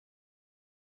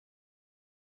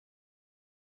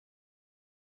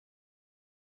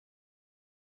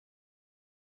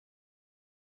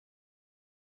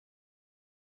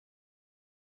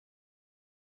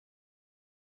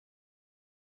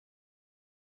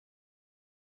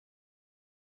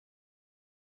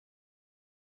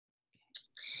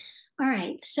All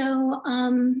right, so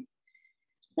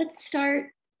let's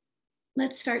start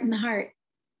in the heart.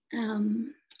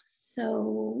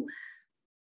 So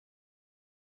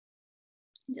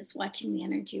I'm just watching the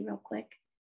energy real quick.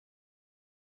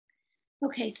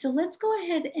 Okay, so let's go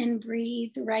ahead and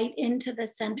breathe right into the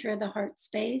center of the heart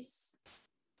space.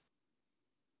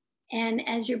 And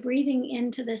as you're breathing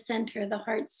into the center of the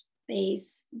heart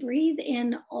space, breathe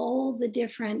in all the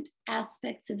different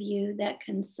aspects of you that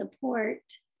can support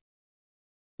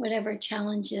whatever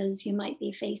challenges you might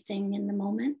be facing in the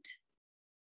moment.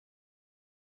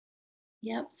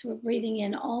 Yep, so we're breathing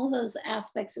in all those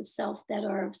aspects of self that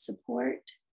are of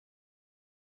support.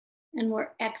 And we're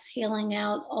exhaling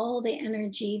out all the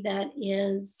energy that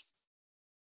is,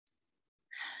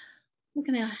 we're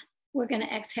gonna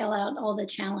exhale out all the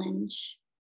challenge.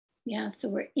 Yeah, so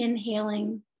we're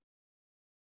inhaling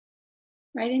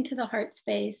right into the heart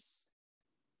space,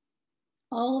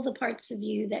 all the parts of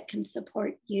you that can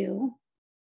support you.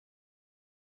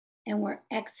 And we're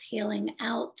exhaling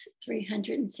out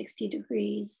 360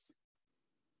 degrees.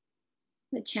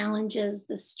 The challenges,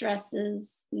 the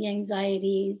stresses, the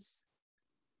anxieties.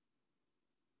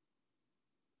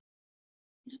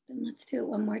 And let's do it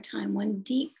one more time. One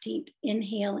deep, deep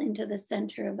inhale into the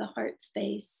center of the heart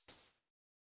space.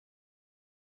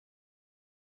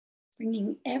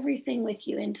 Bringing everything with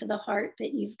you into the heart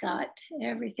that you've got,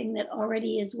 everything that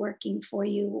already is working for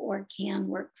you or can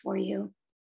work for you.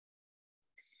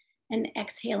 And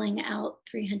exhaling out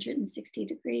 360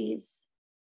 degrees.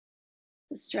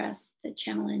 The stress, the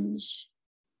challenge,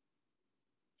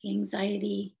 the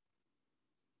anxiety,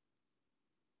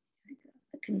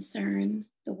 the concern,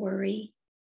 the worry.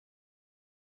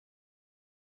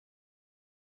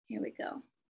 Here we go.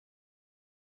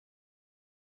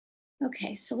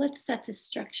 Okay, so let's set the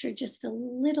structure just a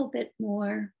little bit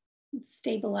more. Let's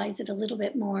stabilize it a little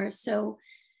bit more. So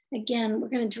again, we're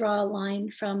going to draw a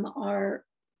line from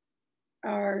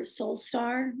our soul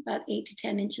star, about 8 to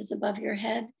 10 inches above your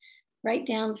head, right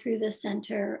down through the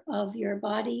center of your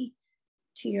body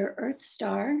to your earth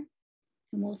star. And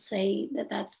we'll say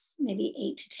that that's maybe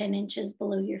 8 to 10 inches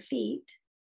below your feet.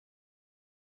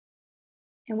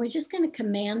 And we're just going to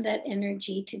command that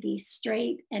energy to be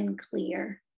straight and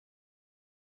clear.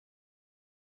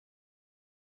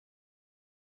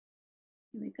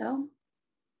 Here we go.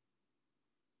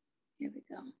 Here we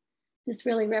go. This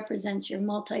really represents your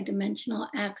multidimensional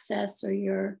access, or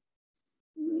your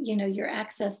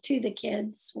access to the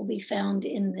kids will be found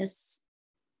in this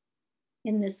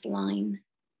line.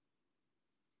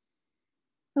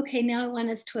 Okay, now I want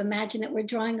us to imagine that we're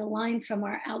drawing a line from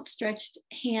our outstretched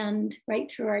hand right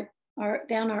through our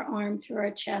down our arm, through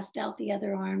our chest, out the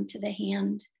other arm to the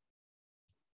hand.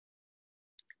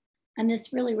 And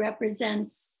this really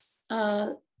represents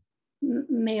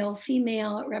male,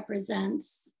 female. It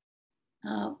represents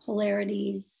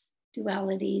polarities,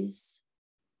 dualities.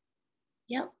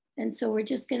 Yep. And so we're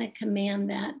just going to command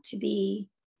that to be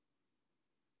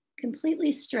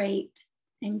completely straight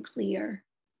and clear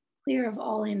of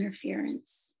all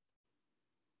interference.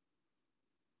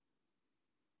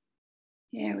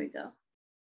 There we go.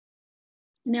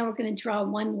 Now we're going to draw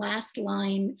one last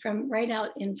line from right out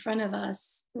in front of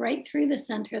us, right through the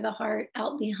center of the heart,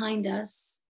 out behind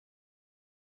us.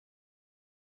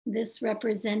 This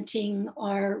representing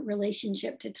our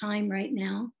relationship to time right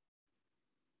now,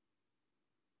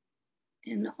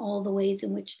 and all the ways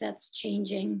in which that's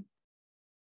changing,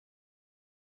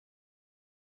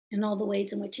 and all the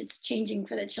ways in which it's changing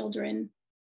for the children,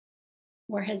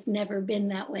 or has never been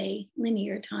that way.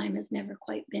 Linear time has never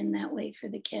quite been that way for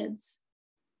the kids.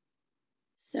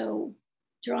 So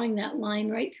drawing that line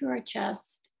right through our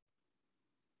chest,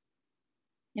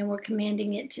 and we're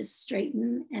commanding it to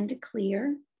straighten and to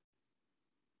clear.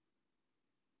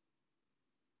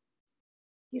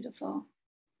 Beautiful.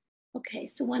 Okay,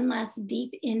 so one last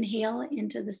deep inhale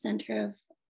into the center of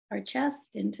our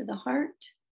chest, into the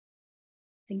heart.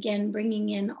 Again, bringing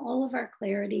in all of our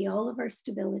clarity, all of our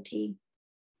stability,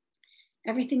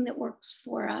 everything that works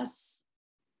for us,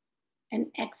 and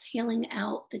exhaling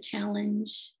out the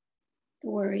challenge, the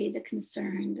worry, the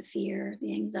concern, the fear,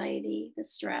 the anxiety, the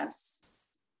stress.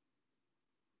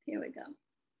 Here we go.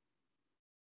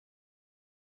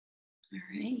 All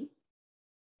right.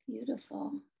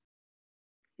 Beautiful.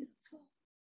 Beautiful.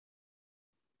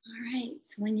 All right,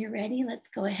 so when you're ready, let's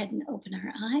go ahead and open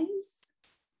our eyes.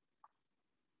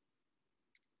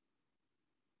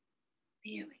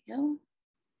 There we go.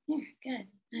 There, good,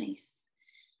 nice.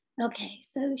 Okay,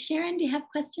 so Sharon, do you have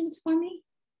questions for me?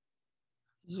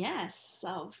 Yes,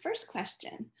 so first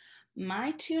question.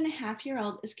 My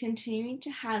 2.5-year-old is continuing to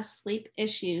have sleep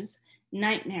issues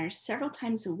nightmares several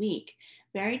times a week,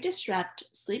 very disrupt,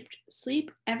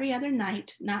 sleep every other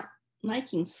night, not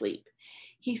liking sleep.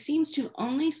 He seems to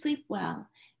only sleep well.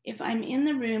 If I'm in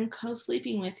the room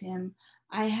co-sleeping with him,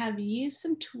 I have used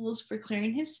some tools for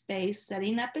clearing his space,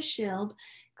 setting up a shield,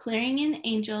 clearing in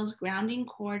angels, grounding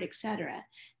cord, etc.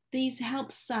 These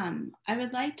help some. I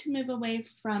would like to move away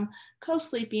from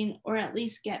co-sleeping or at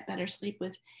least get better sleep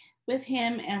with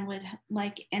him, and would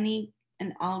like any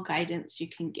and all guidance you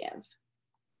can give.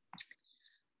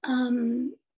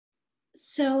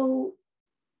 So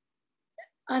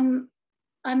I'm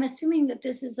assuming that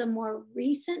this is a more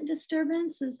recent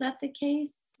disturbance. Is that the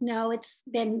case? No, it's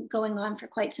been going on for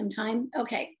quite some time.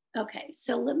 Okay.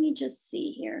 So let me just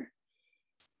see here.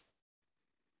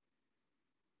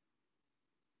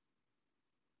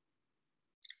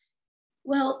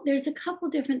 Well, there's a couple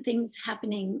different things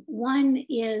happening. One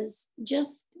is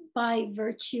just by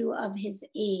virtue of his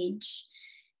age,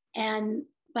 and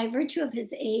by virtue of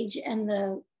his age and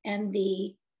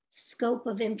the scope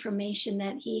of information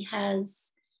that he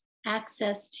has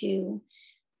access to,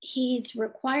 he's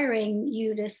requiring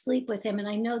you to sleep with him. And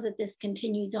I know that this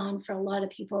continues on for a lot of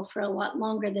people for a lot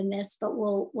longer than this, but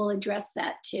we'll address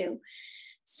that too.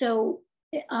 So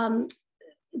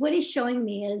what he's showing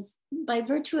me is by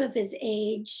virtue of his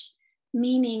age,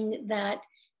 meaning that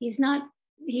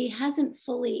he hasn't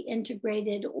fully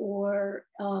integrated or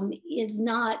is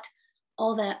not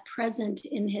all that present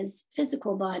in his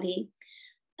physical body.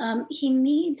 He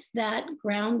needs that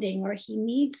grounding, or he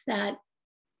needs that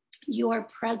your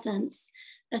presence,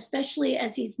 especially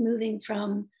as he's moving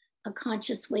from a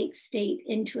conscious wake state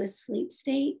into a sleep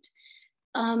state.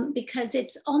 Because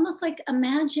it's almost like,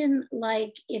 imagine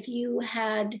like if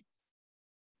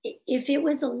it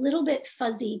was a little bit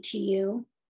fuzzy to you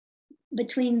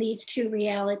between these two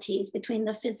realities, between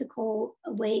the physical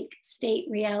awake state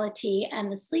reality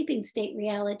and the sleeping state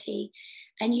reality,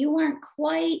 and you weren't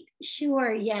quite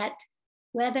sure yet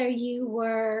whether you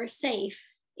were safe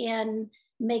in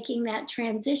making that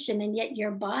transition, and yet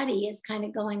your body is kind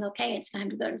of going, okay, it's time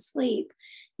to go to sleep,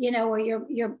 or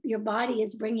your body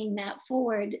is bringing that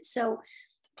forward. So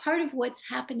part of what's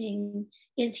happening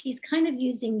is he's kind of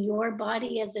using your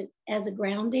body as a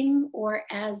grounding, or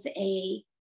as a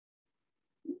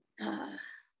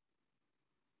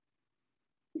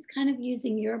he's kind of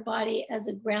using your body as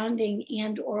a grounding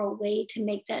and or a way to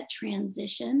make that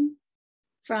transition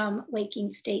from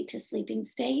waking state to sleeping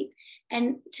state.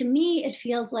 And to me, it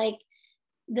feels like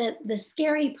the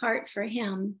scary part for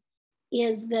him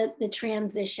is the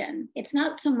transition. It's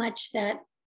not so much that,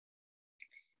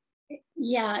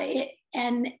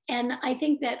 and I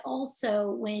think that also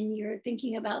when you're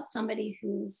thinking about somebody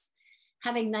who's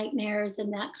having nightmares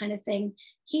and that kind of thing,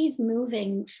 he's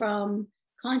moving from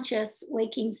conscious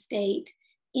waking state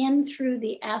in through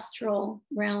the astral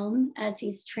realm as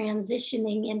he's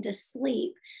transitioning into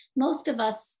sleep. Most of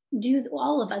us do,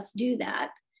 all of us do that,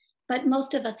 but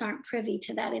most of us aren't privy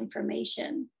to that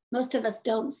information. Most of us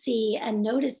don't see and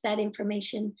notice that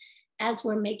information as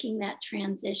we're making that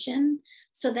transition.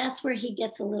 So that's where he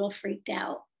gets a little freaked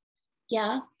out.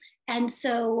 Yeah. And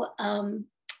so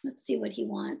let's see what he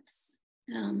wants.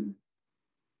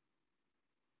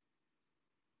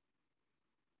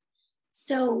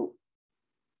 So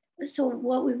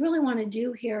what we really want to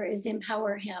do here is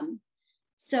empower him.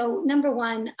 So number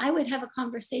one, I would have a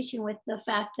conversation with the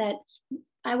fact that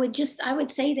I would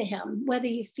say to him, whether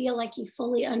you feel like he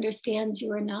fully understands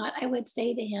you or not, I would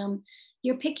say to him,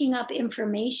 you're picking up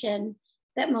information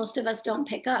that most of us don't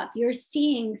pick up. You're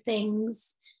seeing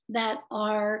things that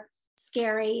are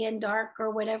scary and dark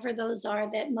or whatever those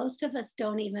are that most of us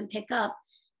don't even pick up.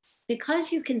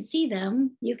 Because you can see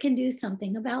them, you can do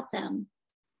something about them,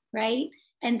 right?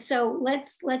 And so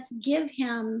let's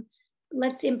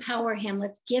empower him.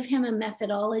 Let's give him a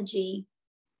methodology.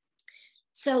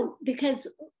 So because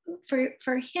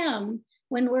for him,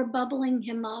 when we're bubbling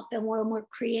him up and when we're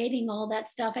creating all that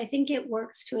stuff, I think it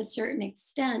works to a certain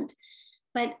extent.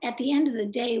 But at the end of the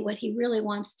day, what he really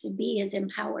wants to be is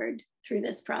empowered through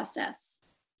this process,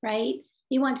 right?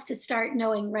 He wants to start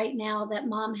knowing right now that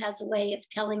mom has a way of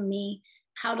telling me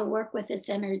how to work with this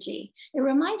energy. It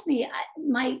reminds me,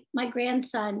 my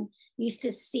grandson used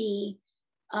to see,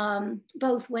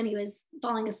 both when he was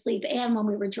falling asleep and when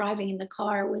we were driving in the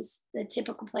car was the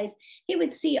typical place. He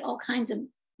would see all kinds of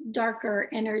darker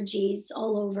energies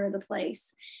all over the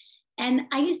place. And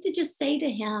I used to just say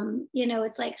to him,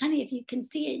 it's like, honey, if you can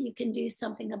see it, you can do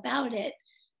something about it.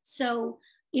 So,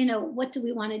 what do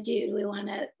we want to do? Do we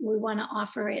want to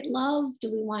offer it love? Do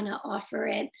we want to offer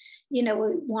it, we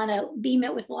want to beam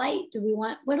it with light?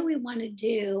 What do we want to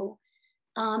do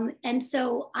And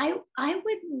so I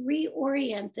would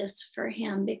reorient this for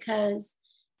him, because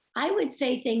I would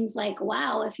say things like,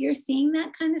 wow, if you're seeing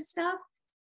that kind of stuff,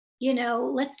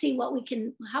 let's see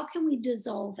how can we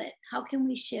dissolve it? How can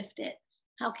we shift it?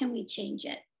 How can we change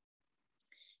it?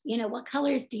 What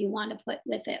colors do you want to put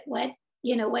with it? What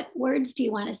words do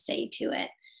you want to say to it?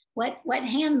 What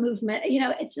hand movement?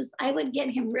 It's just, I would get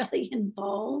him really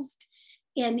involved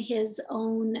in his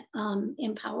own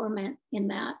empowerment in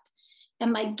that.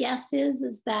 And my guess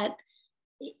is that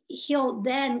he'll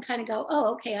then kind of go,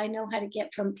 oh, okay, I know how to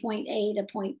get from point A to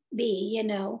point B,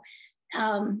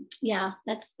 yeah,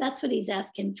 that's what he's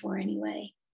asking for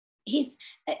anyway.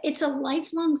 It's a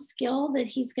lifelong skill that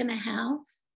he's going to have.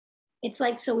 It's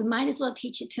like, so we might as well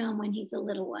teach it to him when he's a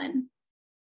little one.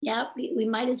 Yeah, we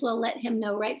might as well let him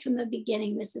know right from the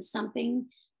beginning, this is something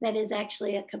that is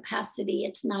actually a capacity.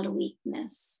 It's not a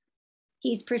weakness.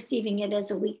 He's perceiving it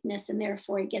as a weakness, and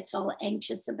therefore he gets all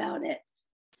anxious about it.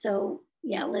 So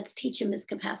yeah, let's teach him his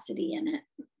capacity in it,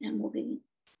 and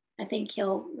I think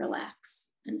he'll relax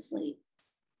and sleep.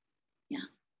 Yeah,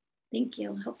 thank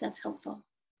you. I hope that's helpful.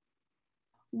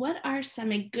 What are some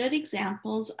good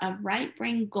examples of right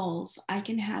brain goals I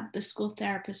can have the school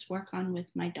therapist work on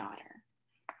with my daughter?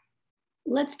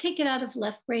 Let's take it out of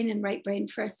left brain and right brain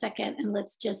for a second, and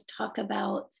let's just talk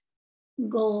about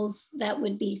goals that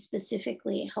would be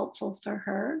specifically helpful for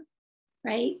her,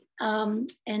 right?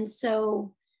 And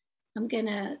so I'm going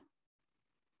to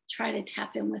try to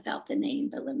tap in without the name,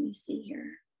 but let me see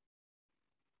here.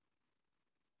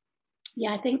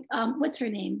 Yeah, I think, what's her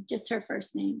name? Just her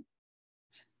first name.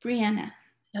 Brianna.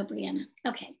 Oh, Brianna.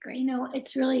 Okay, great.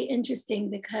 It's really interesting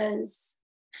because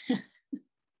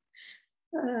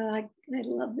I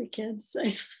love the kids, I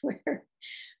swear.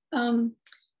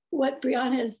 What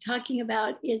Brianna is talking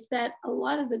about is that a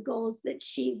lot of the goals that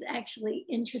she's actually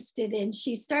interested in,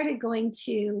 she started going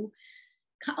to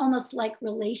almost like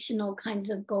relational kinds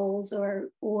of goals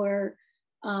or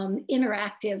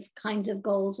interactive kinds of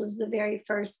goals was the very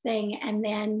first thing. And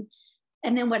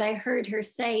then what I heard her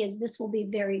say is, this will be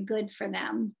very good for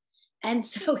them. And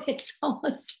so it's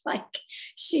almost like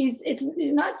she's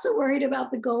not so worried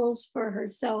about the goals for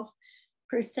herself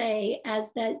per se, as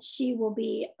that she will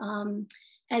be,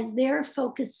 as they're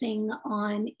focusing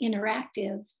on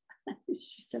interactive,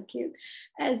 she's so cute,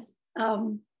 as,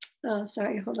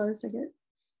 sorry, hold on a second.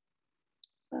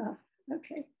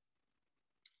 Okay.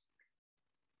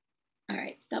 All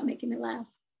right, stop making me laugh.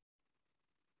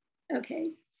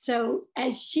 Okay, so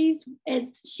as she's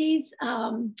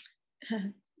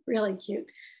really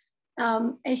cute.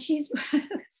 As she's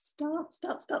stop.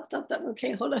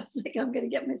 Okay, hold on a second. I'm gonna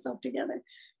get myself together.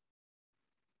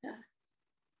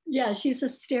 Yeah, she's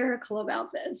hysterical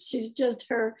about this. She's just,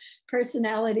 her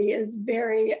personality is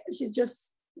she's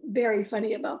just very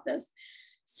funny about this.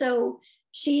 So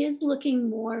she is looking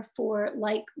more for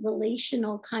like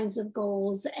relational kinds of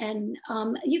goals, and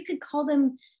you could call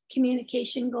them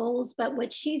communication goals, but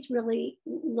what she's really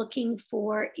looking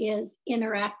for is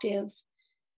interactive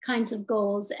kinds of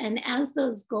goals. And as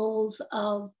those goals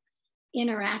of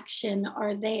interaction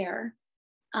are there,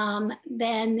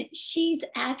 then she's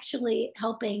actually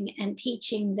helping and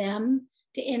teaching them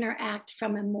to interact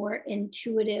from a more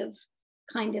intuitive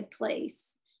kind of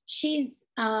place. She's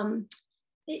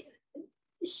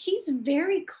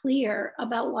very clear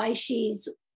about why she's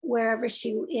wherever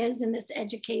she is in this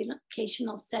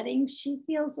educational setting. She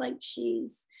feels like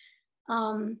she's,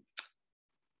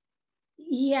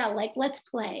 yeah, like let's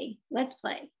play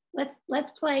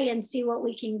and see what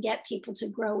we can get people to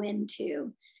grow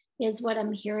into, is what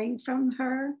I'm hearing from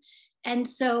her. And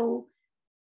so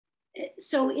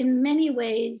in many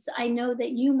ways, I know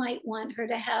that you might want her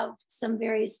to have some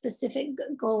very specific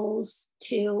goals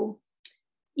to,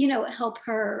 help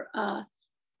her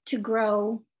to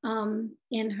grow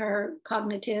in her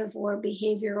cognitive or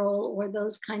behavioral or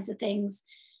those kinds of things.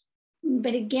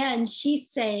 But again, she's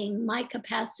saying my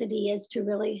capacity is to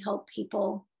really help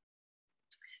people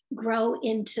grow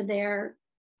into their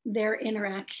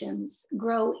interactions,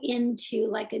 grow into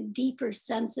like a deeper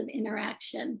sense of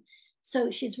interaction. So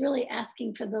she's really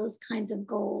asking for those kinds of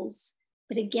goals.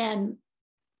 But again,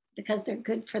 because they're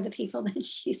good for the people that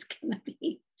she's going to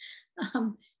be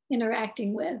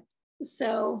interacting with.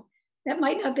 So that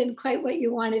might not have been quite what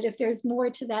you wanted. If there's more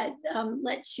to that,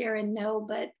 let Sharon know,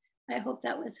 but I hope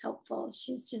that was helpful.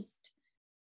 She's just,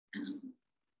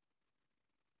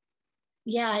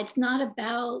 yeah, it's not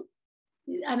about,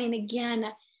 I mean,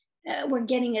 again, we're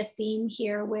getting a theme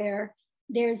here where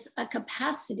there's a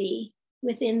capacity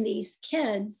within these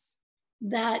kids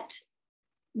that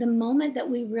the moment that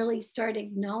we really start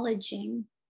acknowledging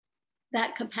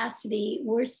that capacity,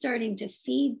 we're starting to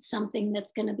feed something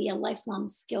that's going to be a lifelong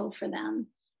skill for them.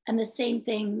 And the same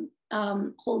thing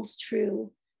holds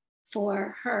true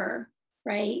for her,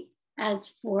 right?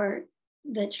 As for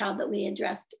the child that we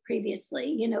addressed previously.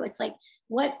 You know, it's like,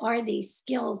 what are these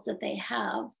skills that they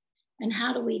have? And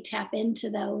how do we tap into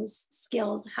those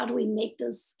skills? How do we make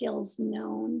those skills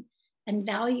known and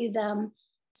value them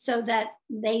so that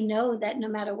they know that no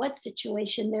matter what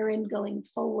situation they're in going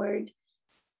forward,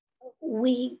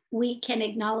 we can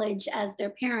acknowledge as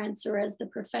their parents or as the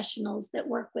professionals that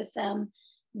work with them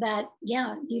that,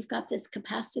 yeah, you've got this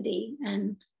capacity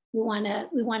and we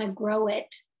want to grow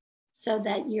it so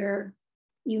that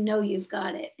you've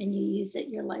got it and you use it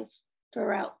your life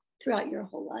throughout your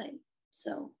whole life.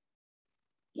 So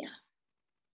yeah,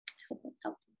 I hope that's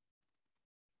helpful.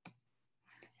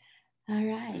 All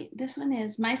right, this one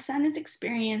is, my son is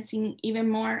experiencing even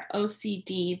more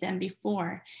OCD than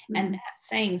before, and that's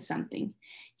saying something.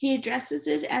 He addresses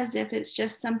it as if it's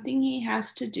just something he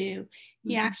has to do.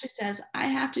 He actually says, I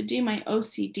have to do my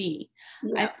OCD.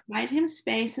 I provide him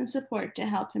space and support to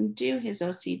help him do his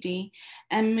OCD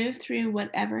and move through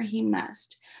whatever he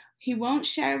must. He won't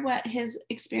share what his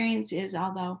experience is,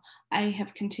 although I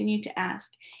have continued to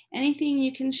ask. Anything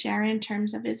you can share in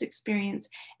terms of his experience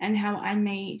and how I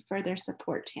may further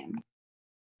support him?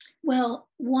 Well,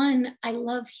 one, I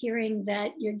love hearing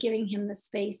that you're giving him the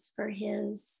space for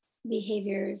his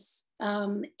behaviors.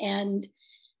 And,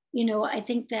 you know, I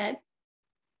think that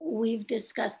we've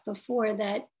discussed before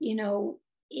that, you know,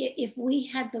 if we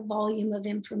had the volume of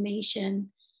information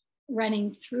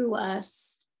running through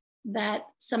us that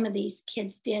some of these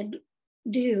kids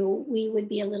do, we would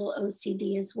be a little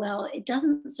OCD as well. It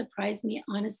doesn't surprise me,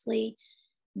 honestly,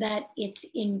 that it's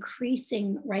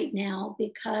increasing right now,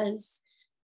 because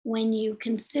when you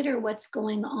consider what's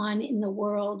going on in the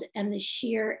world and the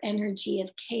sheer energy of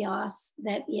chaos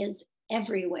that is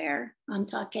everywhere, I'm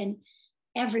talking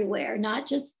everywhere, not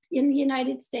just in the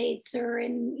United States or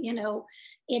in, you know,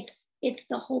 it's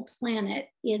the whole planet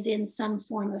is in some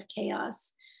form of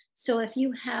chaos. So if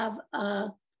you have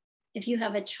a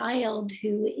child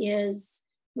who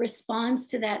responds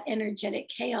to that energetic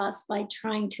chaos by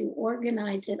trying to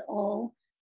organize it all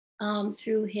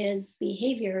through his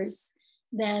behaviors,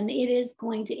 then it is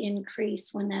going to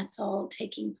increase when that's all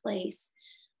taking place.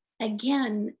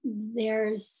 Again,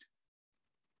 there's,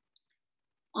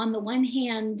 on the one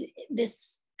hand,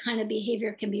 this kind of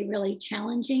behavior can be really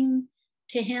challenging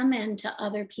to him and to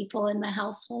other people in the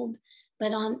household.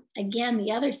 But on, again,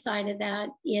 the other side of that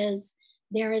is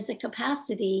there is a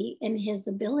capacity in his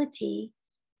ability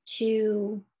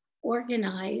to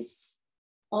organize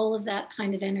all of that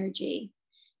kind of energy.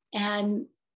 And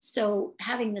so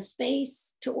having the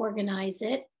space to organize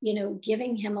it, you know,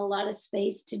 giving him a lot of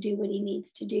space to do what he needs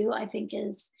to do, I think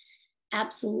is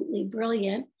absolutely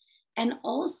brilliant. And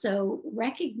also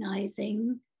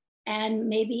recognizing and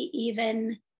maybe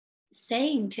even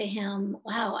saying to him,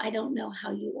 wow, I don't know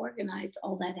how you organize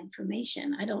all that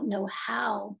information. I don't know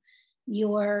how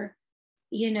you're,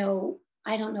 you know,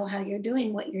 I don't know how you're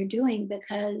doing what you're doing,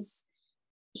 because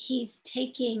he's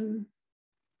taking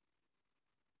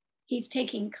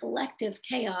collective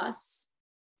chaos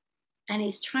and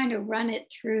he's trying to run it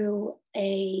through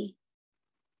a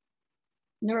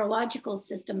neurological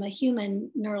system, a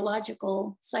human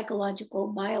neurological, psychological,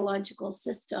 biological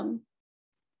system,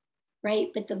 right?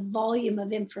 But the volume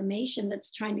of information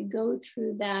that's trying to go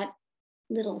through that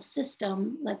little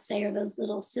system, let's say, or those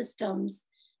little systems,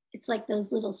 it's like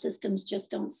those little systems just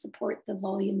don't support the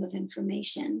volume of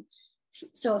information.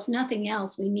 So if nothing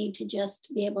else, we need to just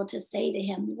be able to say to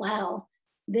him, wow,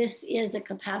 this is a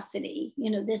capacity, you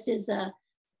know, this is I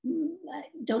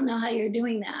don't know how you're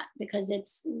doing that, because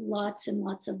it's lots and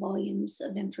lots of volumes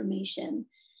of information.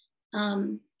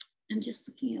 I'm just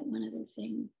looking at one other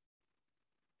thing.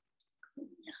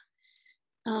 Yeah.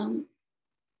 Hold on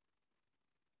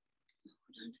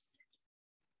a second.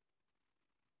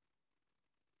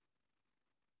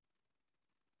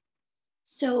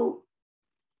 So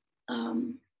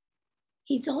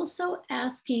he's also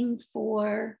asking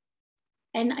for,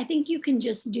 and I think you can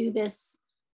just do this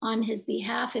on his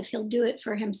behalf. If he'll do it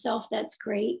for himself, that's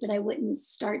great, but I wouldn't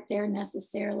start there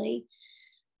necessarily.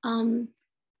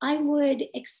 I would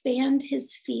expand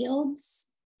his fields,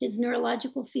 his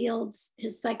neurological fields,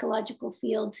 his psychological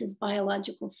fields, his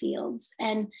biological fields.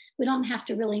 And we don't have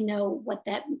to really know what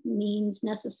that means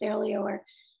necessarily,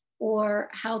 or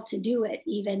how to do it.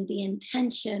 Even the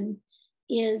intention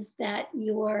is that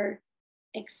you're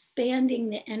expanding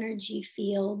the energy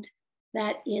field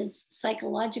that is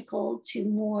psychological to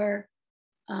more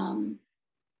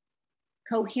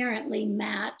coherently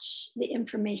match the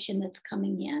information that's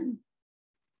coming in.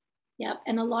 Yep.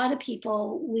 And a lot of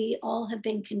people, we all have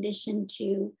been conditioned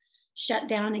to shut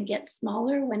down and get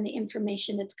smaller when the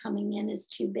information that's coming in is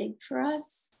too big for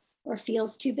us or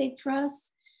feels too big for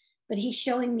us. But he's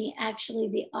showing me actually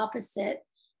the opposite.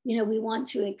 You know, we want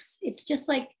to, it's just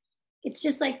like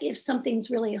if something's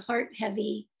really heart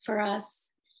heavy for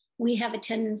us, we have a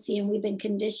tendency, and we've been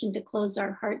conditioned to close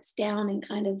our hearts down and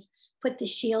kind of put the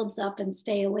shields up and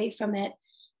stay away from it.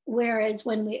 Whereas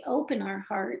when we open our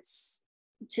hearts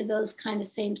to those kind of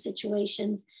same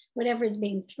situations, whatever's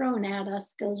being thrown at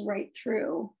us goes right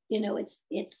through. You know,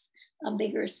 it's a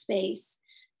bigger space.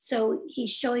 So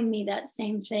he's showing me that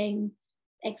same thing.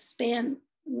 Expand,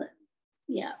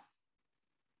 yeah.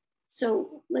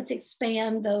 So let's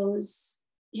expand those,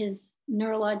 his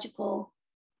neurological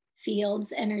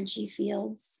fields, energy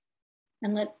fields,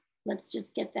 and let's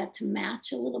just get that to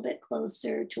match a little bit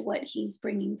closer to what he's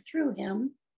bringing through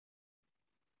him.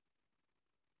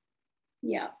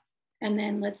 Yeah. And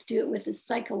then let's do it with the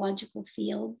psychological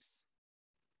fields.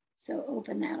 So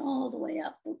open that all the way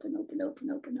up, open, open,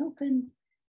 open, open, open.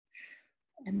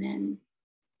 And then,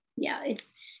 yeah,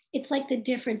 it's like the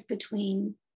difference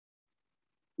between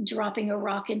dropping a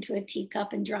rock into a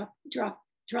teacup and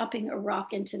dropping a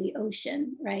rock into the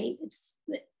ocean, right? It's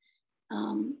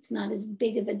not as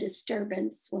big of a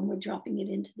disturbance when we're dropping it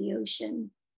into the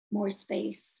ocean. More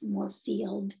space, more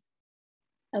field.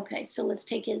 Okay, so let's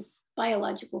take his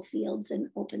biological fields and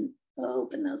open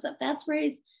those up. That's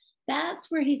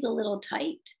where he's a little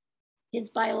tight. His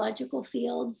biological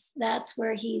fields, that's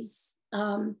where he's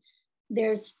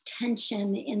there's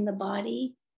tension in the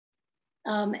body.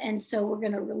 And so we're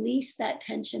going to release that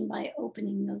tension by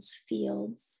opening those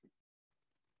fields.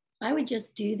 I would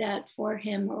just do that for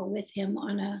him or with him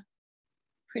on a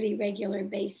pretty regular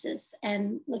basis.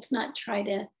 And let's not try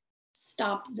to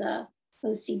stop the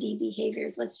OCD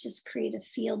behaviors. Let's just create a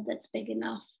field that's big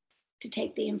enough to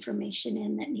take the information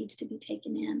in that needs to be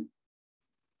taken in.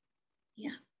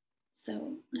 Yeah,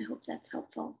 so I hope that's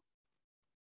helpful.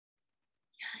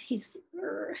 It's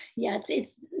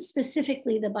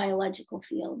specifically the biological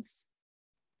fields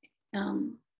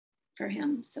for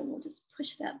him. So we'll just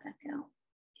push that back out.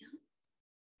 Yeah.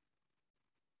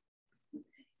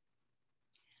 Okay.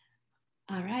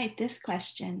 All right, this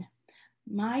question.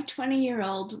 My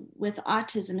 20-year-old with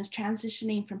autism is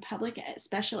transitioning from public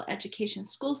special education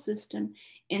school system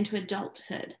into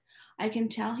adulthood. I can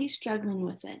tell he's struggling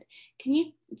with it. Can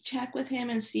you check with him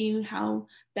and see how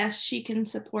best she can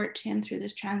support him through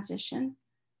this transition?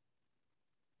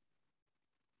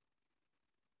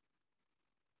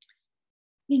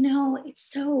 You know,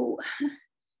 it's so,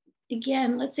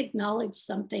 again, let's acknowledge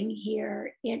something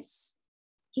here. He's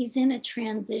in a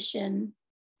transition,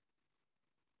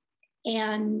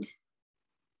 and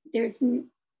there's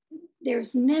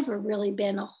never really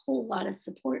been a whole lot of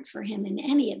support for him in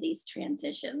any of these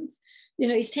transitions. You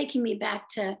know, he's taking me back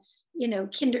to, you know,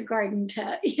 kindergarten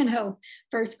to, you know,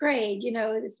 first grade, you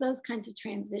know, it's those kinds of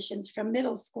transitions from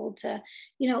middle school to,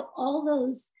 you know, all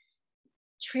those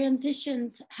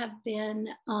transitions have been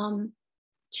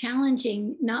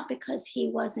challenging, not because he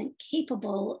wasn't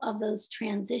capable of those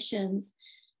transitions,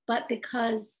 but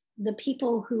because the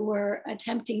people who were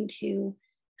attempting to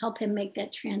help him make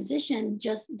that transition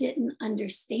just didn't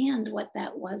understand what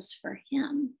that was for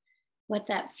him, what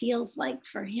that feels like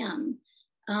for him.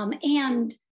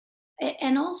 And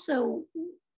also,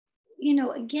 you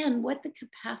know, again, what the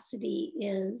capacity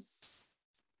is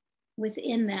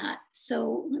within that.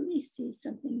 So let me see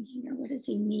something here. What does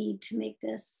he need to make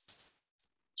this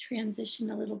transition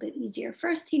a little bit easier?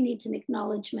 First, he needs an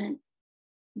acknowledgement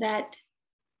that,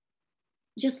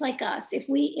 just like us, if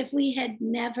we had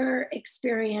never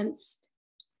experienced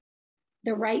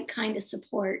the right kind of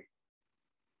support,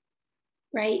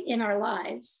 right, in our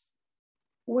lives,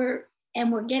 we're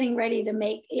getting ready to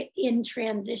make it in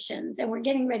transitions, and we're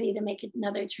getting ready to make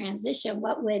another transition.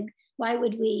 Why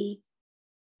would we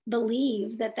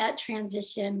believe that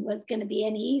transition was going to be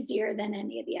any easier than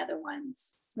any of the other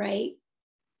ones, right?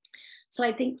 So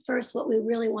I think first, what we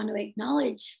really want to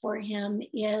acknowledge for him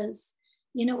is,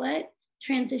 you know what?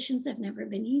 Transitions have never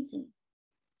been easy.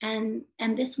 And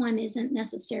this one isn't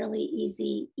necessarily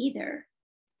easy either.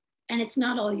 And it's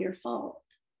not all your fault.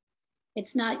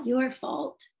 It's not your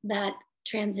fault that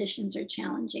transitions are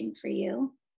challenging for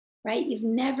you, right? You've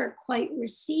never quite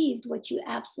received what you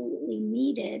absolutely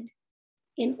needed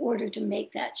in order to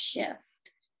make that shift.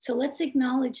 So let's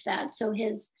acknowledge that. So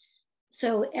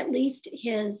at least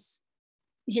his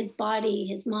body,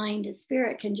 his mind, his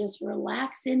spirit can just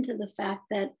relax into the fact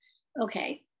that,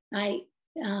 okay,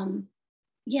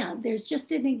 yeah, there's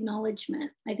just an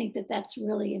acknowledgement. I think that that's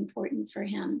really important for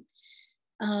him.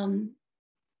 Um,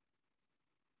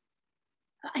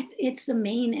 it's the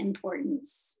main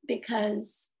importance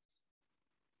because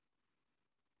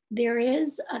there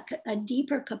is a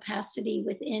deeper capacity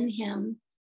within him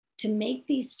to make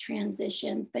these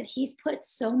transitions, but he's put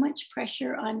so much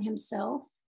pressure on himself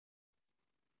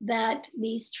that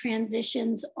these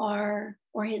transitions are,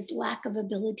 or his lack of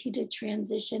ability to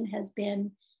transition has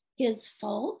been his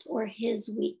fault or his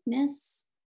weakness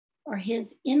or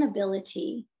his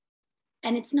inability.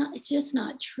 And it's just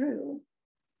not true.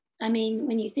 I mean,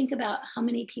 when you think about how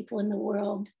many people in the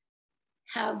world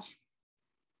have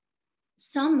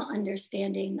some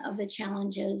understanding of the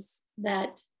challenges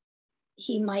that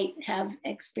he might have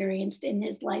experienced in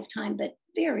his lifetime, but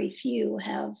very few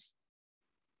have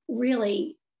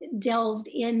really delved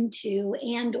into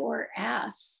and or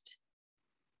asked,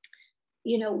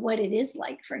 what it is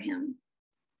like for him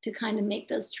to kind of make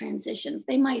those transitions.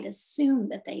 They might assume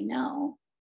that they know,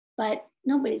 but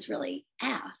nobody's really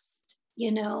asked,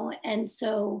 and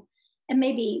so, and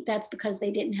maybe that's because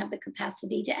they didn't have the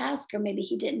capacity to ask, or maybe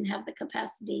he didn't have the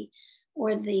capacity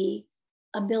or the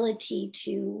ability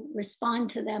to respond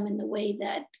to them in the way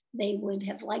that they would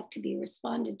have liked to be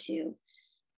responded to.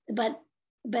 But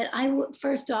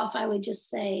first off, I would just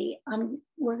say,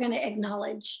 we're going to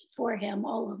acknowledge for him,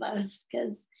 all of us,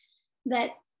 because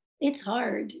that it's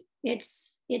hard.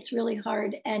 It's really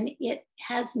hard, and it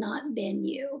has not been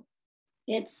you.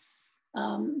 It's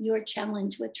your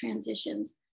challenge with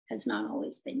transitions has not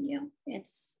always been you.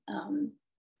 It's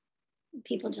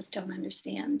people just don't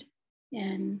understand,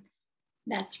 and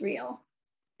that's real.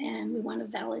 And we want to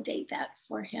validate that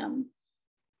for him.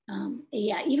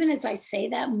 Yeah, even as I say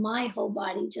that, my whole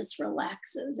body just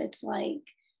relaxes. It's like,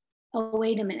 oh,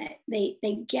 wait a minute. They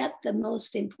get the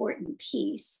most important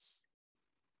piece,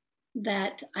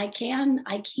 that I can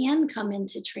come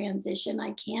into transition.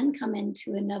 I can come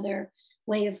into another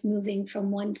way of moving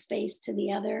from one space to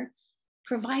the other,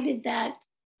 provided that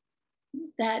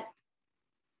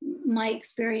my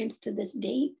experience to this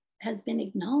date has been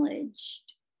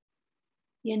acknowledged.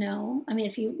 I mean,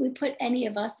 if we put any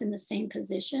of us in the same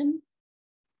position,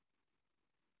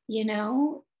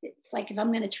 it's like if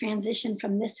I'm going to transition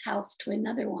from this house to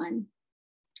another one,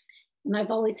 and I've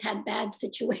always had bad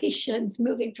situations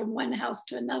moving from one house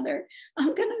to another,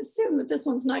 I'm going to assume that this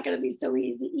one's not going to be so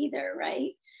easy either,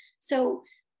 right? So,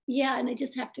 yeah, and I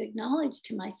just have to acknowledge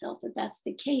to myself that that's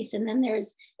the case. And then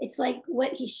it's like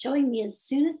what he's showing me, as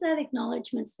soon as that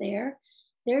acknowledgement's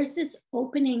there's this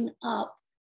opening up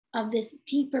of this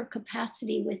deeper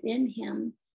capacity within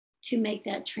him to make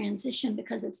that transition,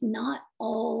 because it's not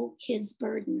all his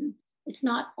burden. It's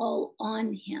not all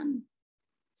on him.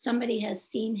 Somebody has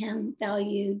seen him,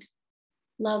 valued,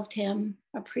 loved him,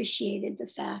 appreciated the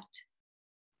fact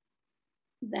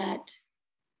that,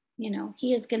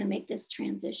 he is going to make this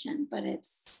transition, but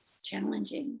it's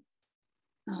challenging.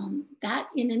 That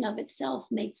in and of itself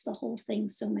makes the whole thing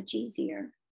so much easier.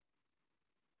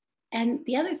 And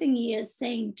the other thing he is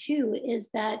saying too is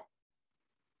that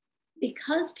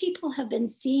because people have been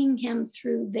seeing him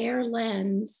through their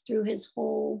lens, through his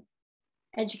whole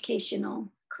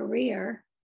educational career,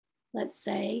 let's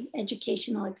say,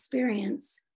 educational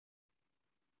experience,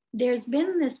 there's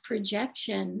been this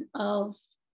projection of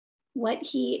what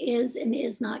he is and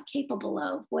is not capable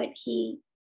of,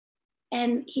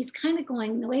 and he's kind of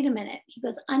going, no, wait a minute. He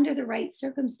goes, under the right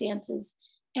circumstances,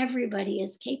 everybody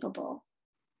is capable.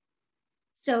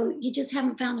 So you just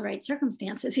haven't found the right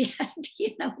circumstances yet.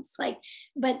 It's like,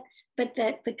 but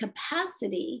the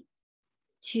capacity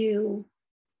to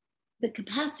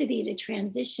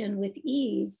transition with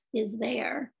ease is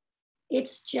there.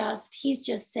 He's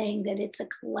just saying that it's a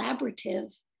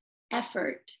collaborative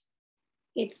effort.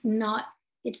 It's not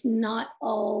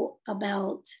all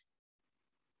about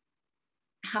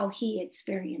how he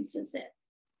experiences it,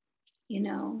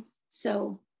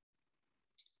 So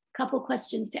a couple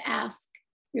questions to ask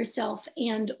yourself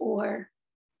and or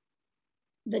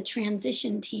the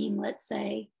transition team, let's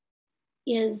say,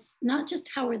 is not just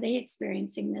how are they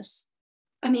experiencing this?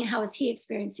 I mean, how is he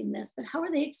experiencing this? But how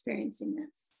are they experiencing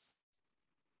this?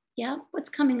 Yeah, what's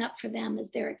coming up for them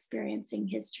as they're experiencing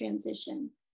his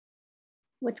transition?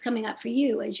 What's coming up for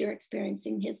you as you're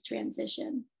experiencing his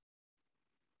transition?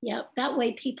 Yeah, that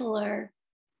way people are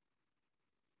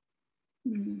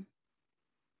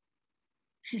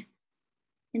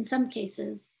in some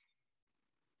cases,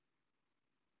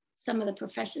 some of the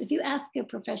professionals, if you ask a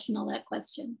professional that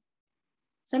question,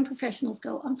 some professionals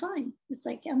go, I'm fine. It's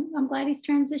like, I'm glad he's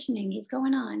transitioning. He's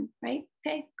going on, right?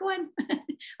 Okay, go on.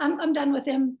 I'm done with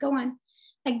him. Go on.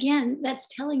 again, that's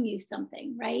telling you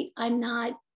something, right? I'm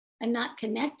not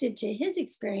connected to his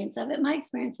experience of it. My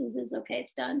experience is okay,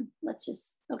 it's done. Let's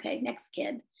just, okay, next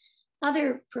kid.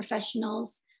 Other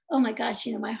professionals, oh my gosh,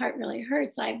 my heart really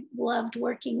hurts. I've loved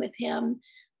working with him.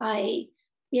 I,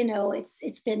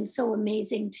 it's been so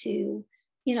amazing to,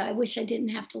 I wish I didn't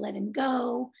have to let him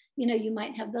go. You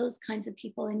might have those kinds of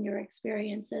people in your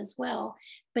experience as well.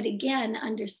 But again,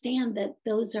 understand that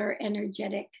those are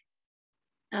energetic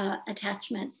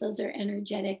attachments. Those are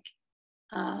energetic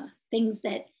things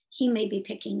that he may be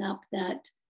picking up that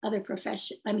other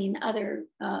kids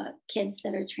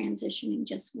that are transitioning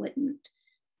just wouldn't.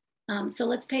 So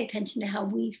let's pay attention to how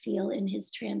we feel in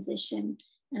his transition.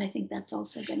 And I think that's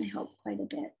also going to help quite a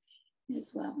bit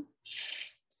as well.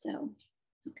 So,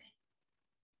 okay.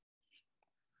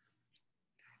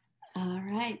 All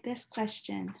right, this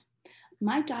question.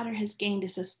 My daughter has gained a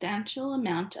substantial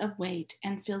amount of weight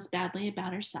and feels badly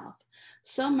about herself,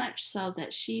 so much so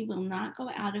that she will not go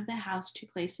out of the house to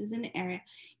places in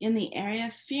the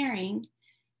area fearing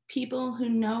people who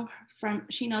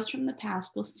she knows from the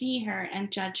past will see her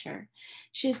and judge her.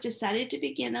 She has decided to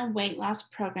begin a weight loss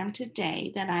program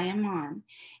today that I am on.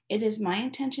 It is my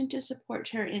intention to support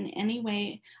her in any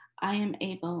way I am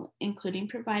able, including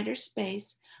provide her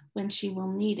space when she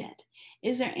will need it.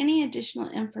 Is there any additional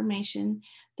information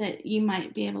that you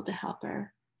might be able to help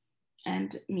her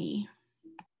and me?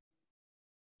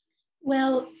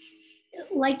 Well,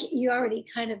 like you already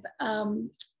kind of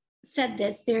said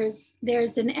this,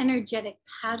 there's an energetic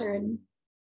pattern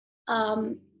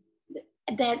that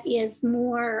is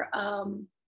more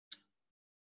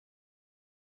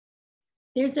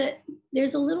there's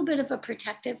a little bit of a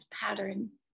protective pattern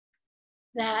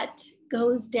that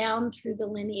goes down through the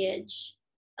lineage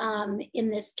in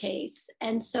this case.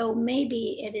 And so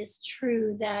maybe it is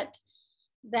true that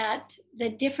the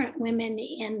different women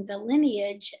in the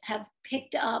lineage have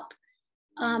picked up,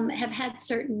 have had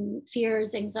certain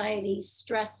fears, anxieties,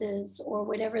 stresses, or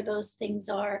whatever those things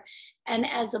are. And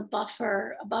as a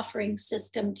buffering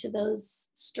system to those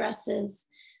stresses,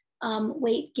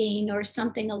 weight gain or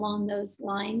something along those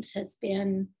lines has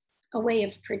been a way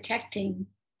of protecting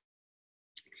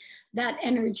that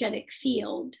energetic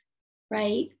field,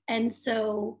 right? And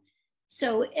so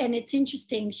and it's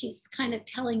interesting, she's kind of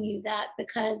telling you that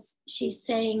because she's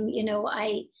saying,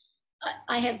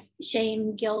 I have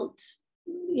shame, guilt,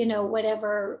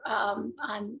 whatever.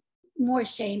 I'm more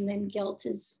shame than guilt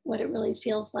is what it really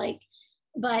feels like.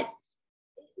 But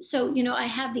so, I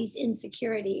have these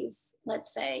insecurities,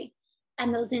 let's say,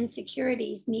 and those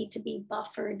insecurities need to be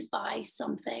buffered by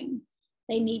something.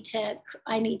 I need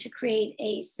to create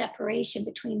a separation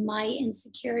between my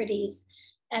insecurities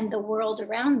and the world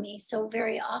around me. So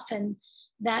very often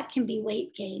that can be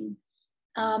weight gain.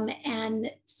 And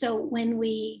so when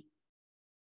we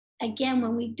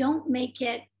don't make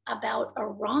it about a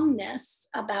wrongness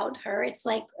about her, it's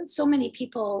like so many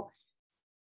people,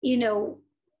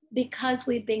 because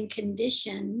we've been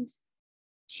conditioned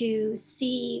to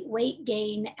see weight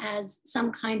gain as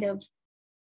some kind of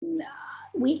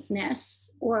weakness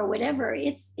or whatever,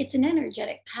 it's an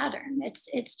energetic pattern.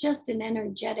 It's just an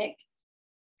energetic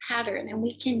pattern, and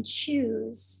we can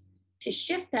choose to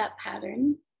shift that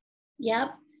pattern.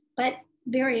 Yep. But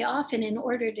very often, in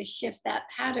order to shift that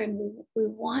pattern, we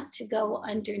want to go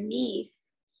underneath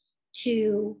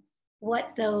to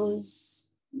what those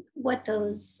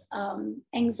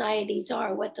anxieties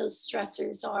are, what those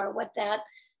stressors are, what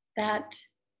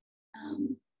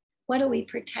what are we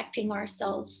protecting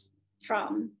ourselves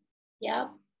from?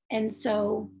 Yep. And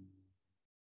so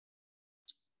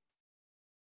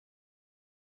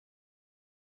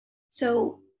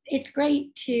it's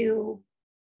great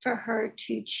for her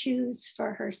to choose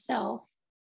for herself,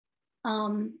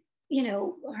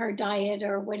 her diet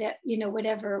or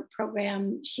whatever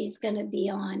program she's going to be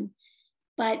on.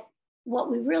 But what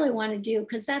we really want to do,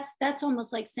 because that's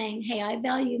almost like saying, hey, I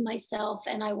value myself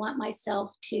and I want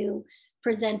myself to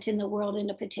present in the world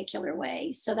in a particular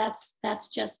way. So that's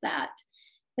just that.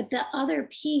 But the other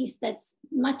piece that's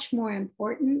much more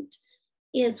important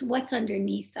is what's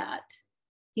underneath that.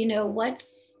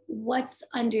 What's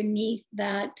underneath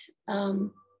that?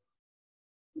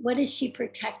 What is she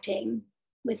protecting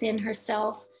within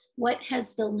herself? What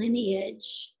has the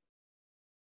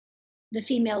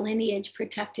female lineage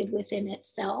protected within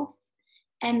itself?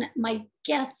 And my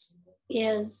guess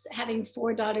is, having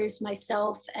 4 daughters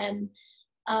myself, and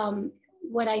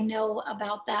what I know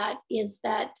about that is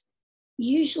that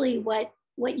usually what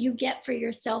you get for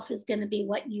yourself is going to be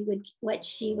what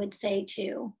she would say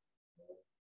too,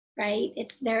 right?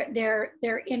 It's they're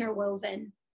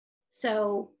interwoven.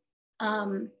 So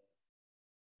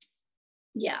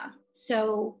Yeah.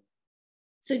 So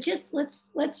just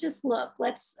let's just look.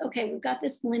 Okay, we've got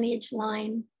this lineage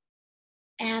line,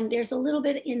 and there's a little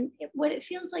bit in what it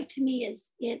feels like to me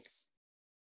is it's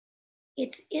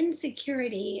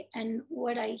insecurity. And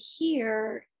what I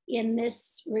hear in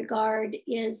this regard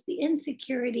is the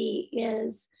insecurity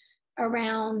is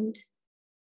around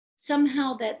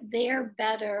somehow that they're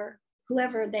better,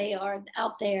 whoever they are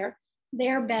out there,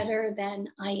 they're better than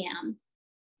I am.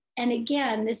 And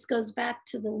again, this goes back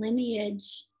to the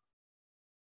lineage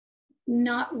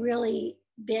not really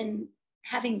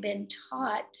having been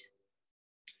taught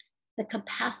the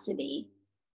capacity.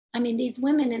 I mean, these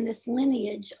women in this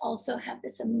lineage also have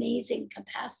this amazing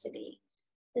capacity,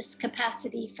 this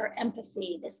capacity for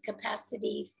empathy, this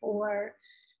capacity for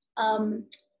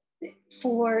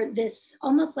this,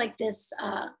 almost like this,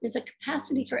 there's a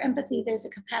capacity for empathy, there's a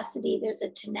capacity, there's a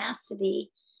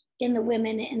tenacity in the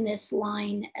women in this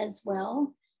line as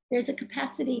well. There's a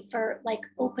capacity for like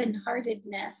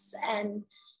open-heartedness and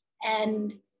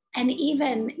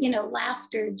even, you know,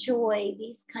 laughter, joy,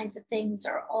 these kinds of things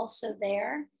are also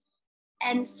there.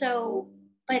 And so,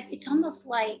 but it's almost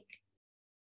like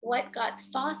what got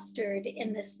fostered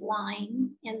in this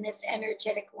line, in this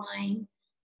energetic line,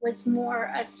 was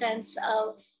more a sense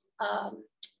of,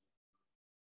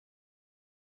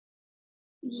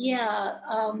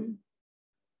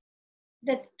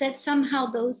 that somehow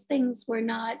those things were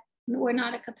not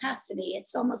a capacity.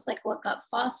 It's almost like what got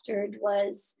fostered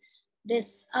was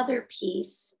this other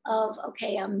piece of,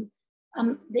 okay,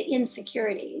 the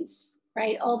insecurities,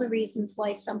 right? All the reasons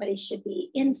why somebody should be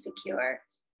insecure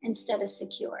instead of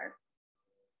secure.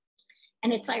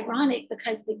 And it's ironic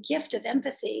because the gift of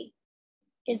empathy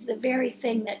is the very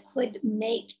thing that could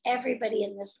make everybody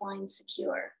in this line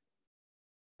secure,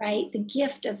 right? The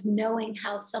gift of knowing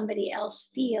how somebody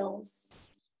else feels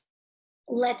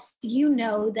lets you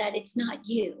know that it's not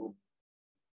you.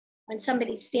 When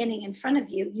somebody's standing in front of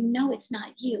you, you know it's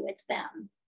not you, it's them,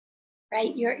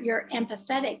 right? You're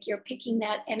empathetic, you're picking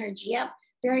that energy up.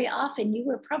 Very often you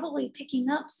were probably picking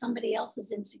up somebody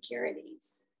else's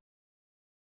insecurities.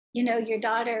 You know, your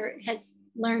daughter has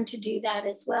learned to do that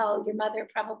as well. Your mother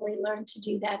probably learned to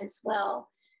do that as well.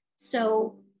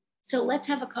 So let's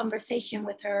have a conversation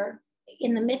with her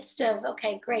in the midst of,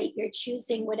 okay, great, you're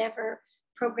choosing whatever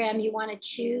program you want to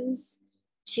choose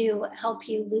to help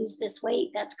you lose this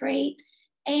weight. That's great.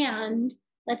 And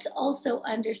let's also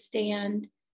understand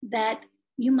that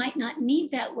you might not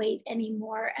need that weight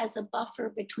anymore as a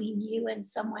buffer between you and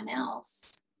someone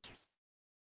else.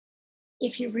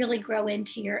 If you really grow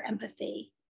into your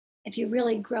empathy, if you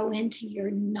really grow into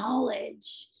your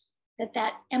knowledge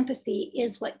that empathy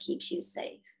is what keeps you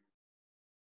safe.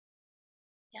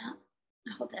 Yeah,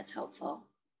 I hope that's helpful.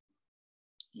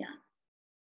 Yeah.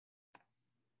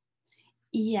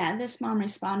 Yeah, this mom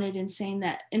responded in saying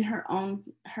that in her own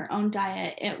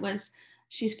diet,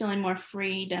 she's feeling more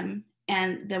freedom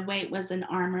and the weight was an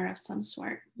armor of some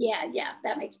sort. Yeah,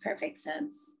 that makes perfect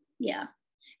sense. Yeah.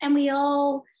 And we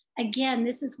all, again,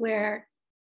 this is where,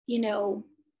 you know,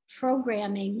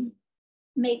 programming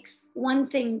makes one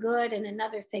thing good and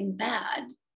another thing bad.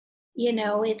 You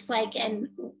know, it's like, and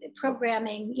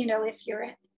programming, you know, if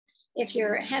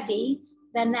you're heavy,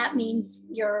 then that means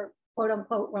you're quote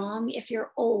unquote wrong. If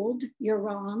you're old, you're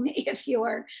wrong. If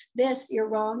you're this, you're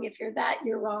wrong. If you're that,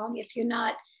 you're wrong. If you're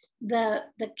not the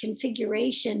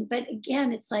configuration. But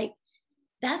again, it's like,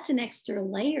 that's an extra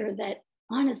layer that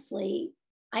honestly,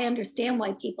 I understand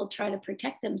why people try to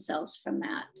protect themselves from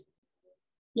that.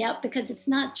 Yeah, because it's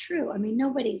not true. I mean,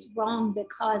 nobody's wrong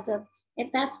because of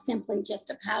it. That's simply just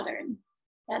a pattern.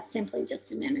 That's simply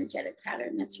just an energetic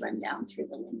pattern that's run down through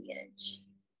the lineage.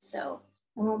 So,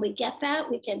 and when we get that,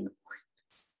 we can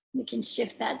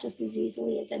shift that just as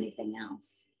easily as anything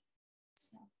else.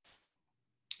 So.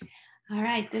 All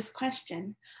right, this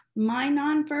question. My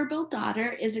nonverbal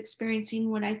daughter is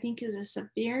experiencing what I think is a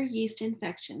severe yeast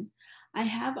infection. I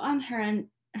have on her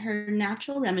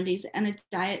natural remedies and a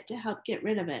diet to help get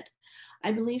rid of it.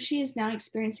 I believe she is now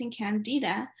experiencing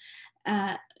candida.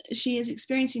 She is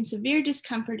experiencing severe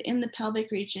discomfort in the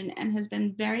pelvic region and has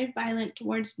been very violent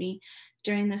towards me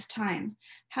during this time.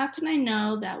 How can I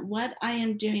know that what I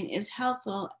am doing is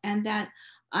helpful and that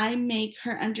I make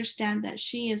her understand that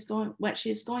what she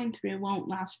is going through won't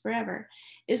last forever?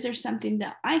 Is there something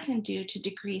that I can do to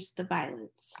decrease the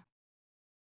violence?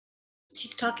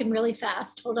 She's talking really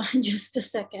fast. Hold on just a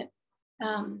second.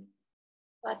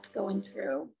 What's going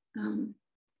through?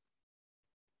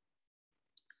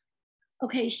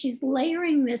 Okay, she's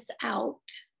layering this out.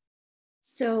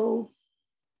 So,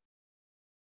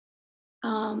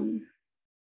 and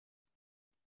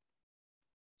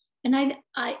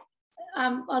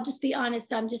I'll just be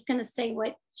honest. I'm just going to say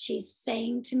what she's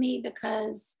saying to me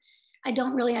because I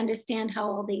don't really understand how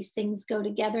all these things go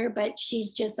together. But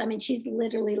she's just, I mean, she's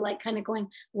literally like kind of going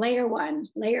layer one,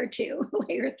 layer two,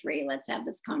 layer three. Let's have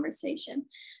this conversation.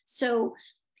 So,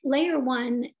 layer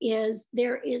one is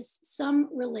there is some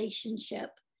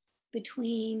relationship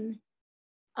between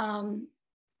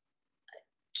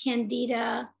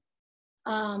candida,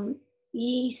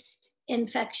 yeast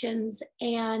infections,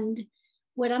 and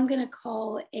what I'm going to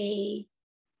call a,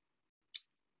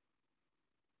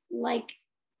 like,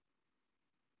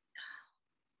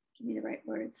 give me the right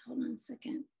words. Hold on a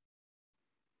second.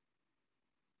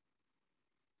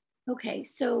 Okay,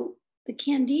 so the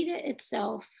candida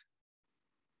itself,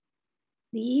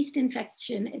 the yeast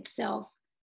infection itself,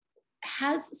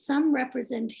 has some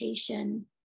representation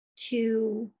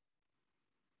to,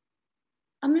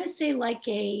 I'm going to say, like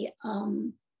a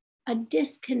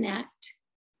disconnect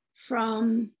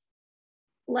from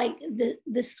like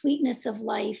the sweetness of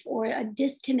life, or a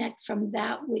disconnect from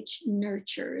that which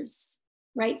nurtures,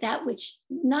 right? That which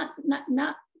not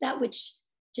that which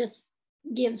just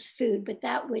gives food, but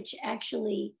that which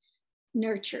actually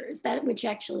nurtures, that which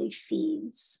actually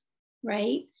feeds,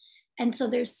 right? And so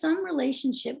there's some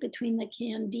relationship between the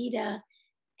candida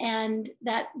and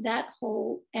that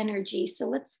whole energy.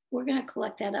 So we're going to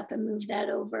collect that up and move that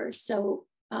over. So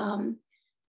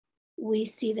we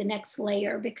see the next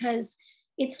layer, because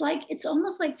it's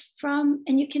almost like from,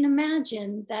 and you can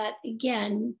imagine that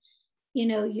again,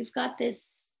 you've got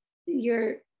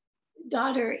your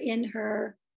daughter in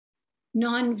her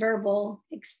nonverbal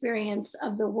experience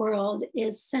of the world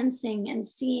is sensing and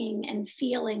seeing and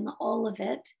feeling all of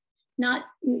it.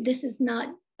 This is not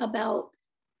about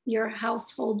your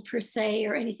household per se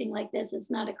or anything like this.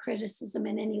 It's not a criticism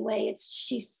in any way.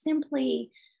 She's simply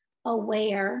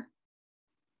aware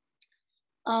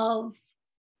of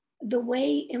the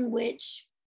way in which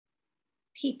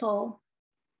people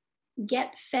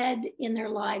get fed in their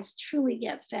lives, truly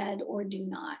get fed or do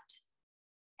not.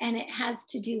 And it has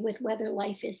to do with whether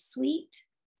life is sweet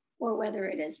or whether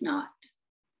it is not,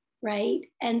 right?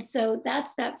 And so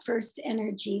that's that first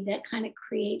energy that kind of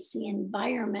creates the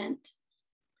environment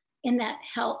in that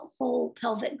whole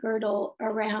pelvic girdle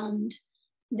around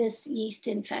this yeast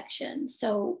infection.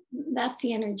 So that's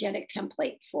the energetic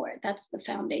template for it. That's the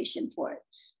foundation for it.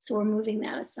 So we're moving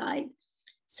that aside.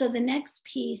 So the next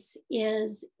piece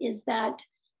is that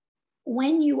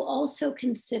when you also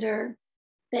consider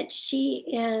that she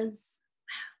is,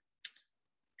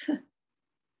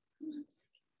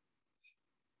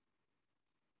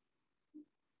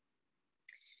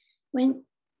 when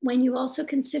you also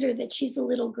consider that she's a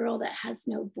little girl that has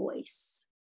no voice.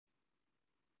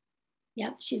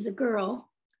 Yep, she's a girl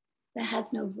that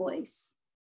has no voice.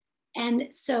 And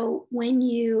so when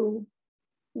you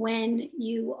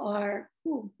are,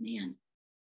 oh man.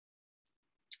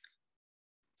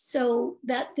 So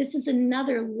that this is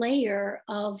another layer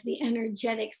of the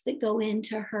energetics that go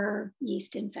into her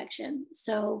yeast infection.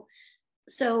 So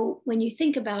when you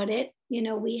think about it,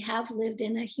 we have lived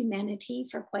in a humanity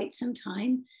for quite some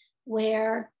time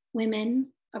where women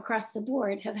across the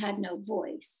board have had no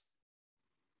voice.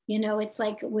 It's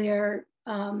like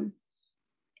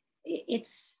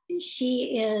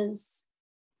she is,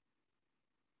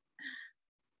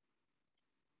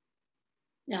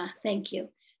 yeah, thank you.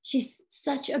 She's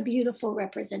such a beautiful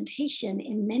representation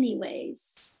in many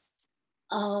ways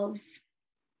of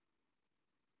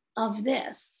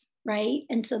this, right?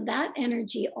 And so that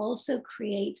energy also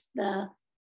creates the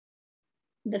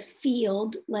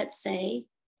field, let's say,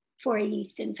 for a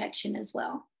yeast infection as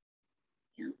well.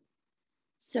 Yeah.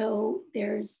 So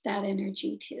there's that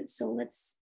energy too. So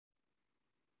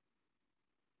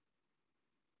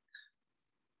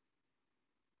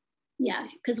yeah,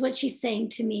 because what she's saying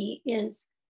to me is,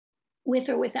 with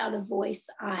or without a voice,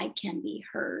 I can be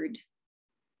heard.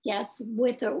 Yes,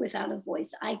 with or without a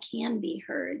voice, I can be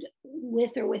heard.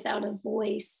 With or without a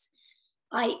voice,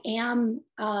 I am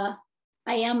a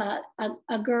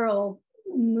girl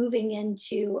moving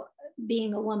into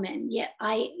being a woman. Yet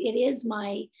it is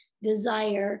my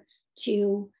desire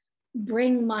to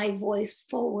bring my voice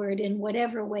forward in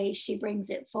whatever way she brings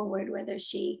it forward, whether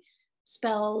she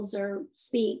spells or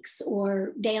speaks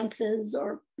or dances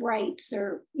or writes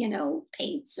or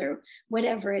paints or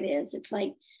whatever it is. It's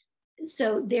like,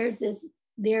 so there is this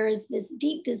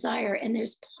deep desire, and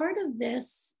there's part of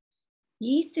this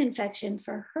yeast infection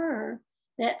for her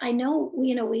that I know,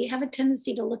 we have a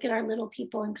tendency to look at our little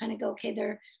people and kind of go, okay,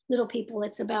 they're little people,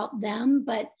 it's about them.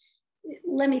 But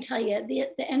let me tell you, the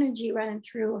energy running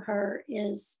through her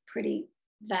is pretty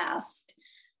vast.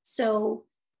 So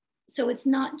so it's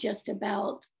not just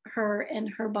about her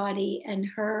and her body and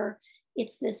her,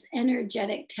 it's this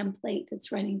energetic template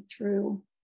that's running through.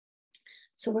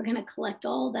 So we're going to collect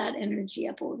all that energy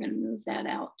up, but we're going to move that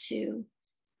out too.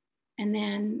 And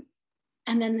then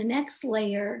the next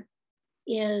layer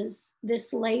is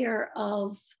this layer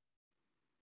of,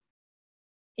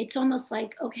 it's almost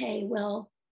like, okay,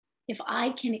 well, if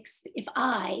I can experience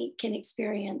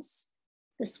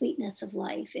the sweetness of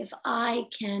life, if I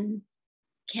can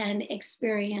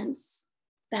experience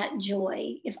that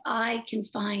joy, if I can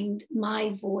find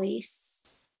my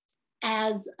voice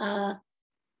as a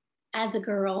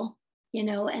girl, you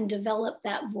know, and develop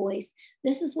that voice.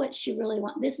 This is what she really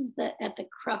wants. This is at the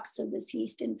crux of this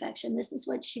yeast infection. This is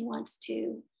what she wants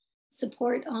to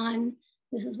support on.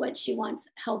 This is what she wants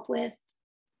help with.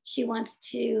 She wants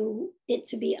it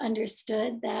to be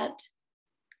understood that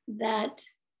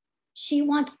she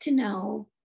wants to know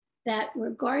that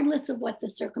regardless of what the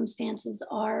circumstances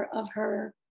are of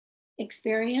her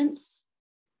experience,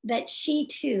 that she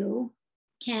too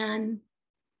can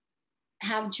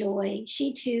have joy.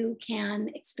 She too can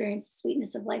experience the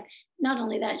sweetness of life. Not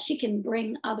only that, she can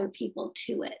bring other people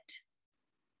to it,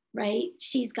 right?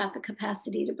 She's got the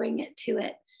capacity to bring it to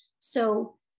it.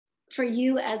 So for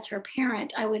you as her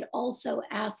parent, I would also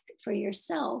ask for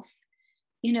yourself,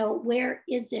 you know, where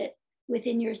is it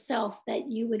within yourself that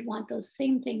you would want those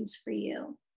same things for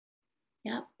you?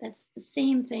 Yeah, that's the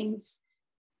same things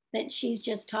that she's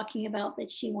just talking about that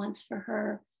she wants for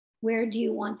her. Where do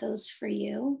you want those for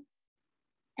you?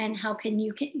 And how can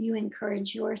you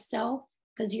encourage yourself?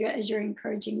 Because as you're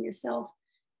encouraging yourself,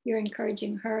 you're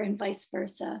encouraging her, and vice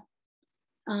versa.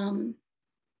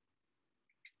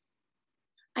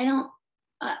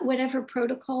 Whatever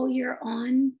protocol you're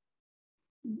on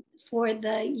for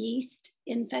the yeast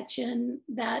infection,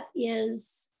 that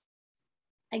is,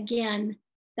 again,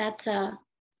 that's a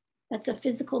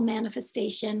physical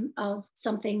manifestation of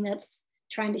something that's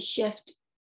trying to shift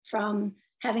from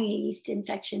having a yeast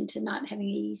infection to not having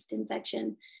a yeast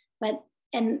infection.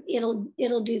 And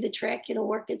it'll do the trick, it'll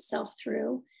work itself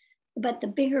through. But the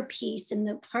bigger piece, and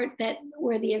the part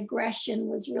where the aggression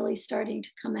was really starting to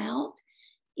come out,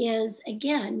 is,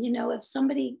 again, you know, if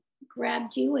somebody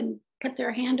grabbed you and put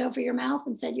their hand over your mouth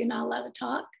and said, you're not allowed to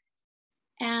talk,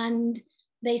 and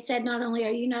they said, not only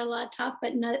are you not allowed to talk,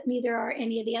 but neither are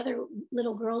any of the other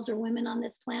little girls or women on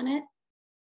this planet,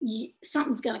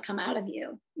 something's going to come out of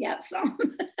you. Yeah,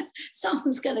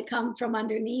 something's going to come from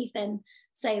underneath and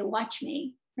say, watch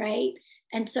me, right?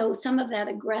 And so some of that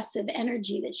aggressive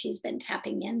energy that she's been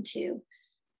tapping into,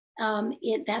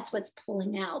 that's what's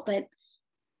pulling out. But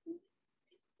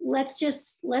let's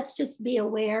just be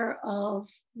aware of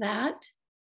that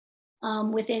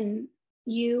within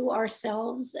you,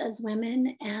 ourselves as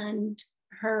women, and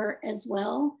her as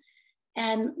well.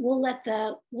 And we'll let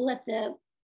the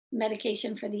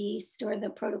medication for the yeast, or the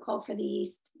protocol for the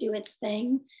yeast, do its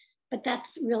thing, but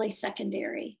that's really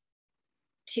secondary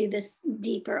to this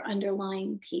deeper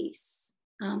underlying piece.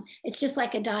 It's just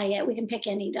like a diet. We can pick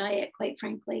any diet, quite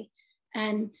frankly,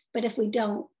 but if we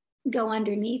don't go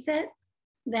underneath it,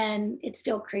 then it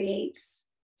still creates.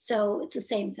 So it's the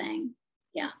same thing.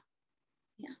 Yeah.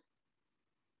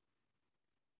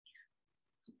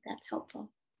 That's helpful.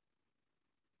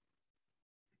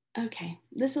 Okay,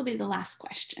 this will be the last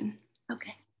question.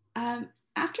 Okay.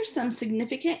 After some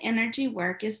significant energy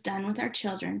work is done with our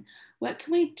children, what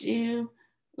can we do?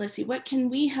 Let's see, what can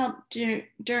we help do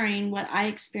during what I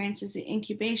experience as the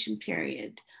incubation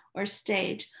period or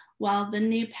stage while the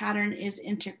new pattern is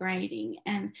integrating?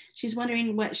 And she's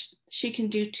wondering what she can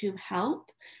do to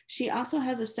help. She also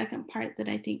has a second part that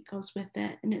I think goes with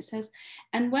it. And it says,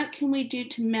 and what can we do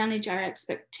to manage our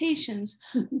expectations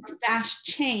for fast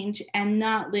change and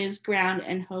not lose ground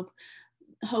and hope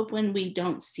when we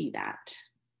don't see that?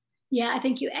 Yeah, I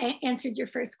think you answered your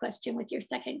first question with your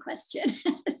second question.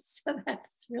 So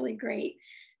that's really great.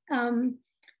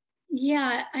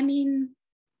 Yeah, I mean,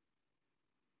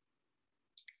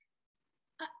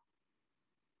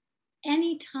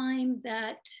 anytime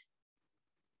that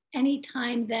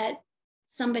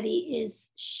somebody is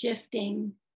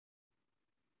shifting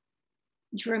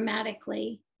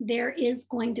dramatically, there is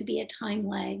going to be a time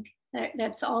lag.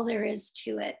 That's all there is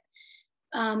to it.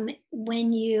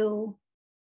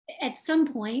 At some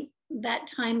point, that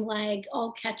time lag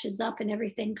all catches up and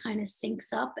everything kind of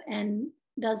syncs up and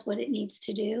does what it needs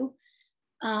to do,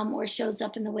 or shows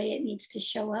up in the way it needs to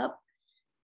show up.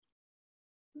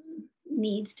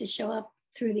 It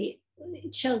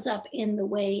shows up in the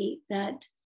way that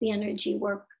the energy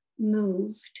work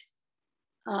moved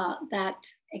that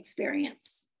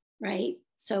experience, right?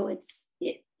 So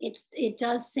it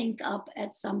does sync up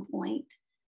at some point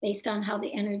based on how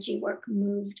the energy work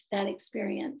moved that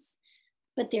experience.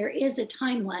 But there is a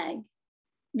time lag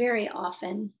very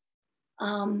often,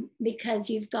 because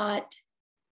you've got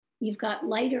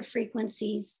lighter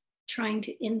frequencies trying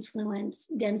to influence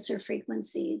denser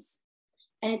frequencies.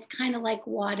 And it's kind of like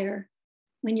water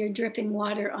when you're dripping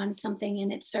water on something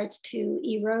and it starts to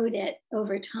erode it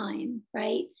over time,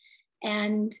 right?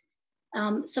 And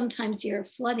sometimes you're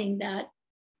flooding that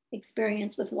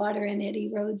experience with water and it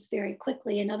erodes very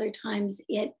quickly, and other times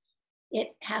it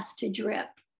has to drip.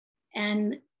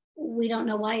 And we don't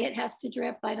know why it has to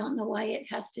drip. I don't know why it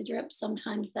has to drip.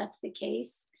 Sometimes that's the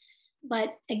case.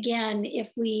 But again, if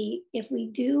we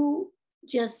do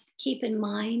just keep in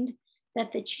mind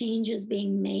that the change is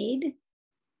being made,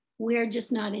 we're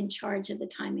just not in charge of the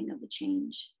timing of the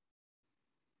change.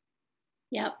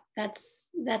 Yep, that's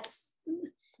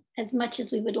as much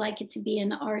as we would like it to be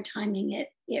in our timing,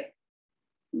 it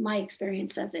my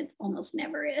experience says it almost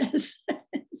never is.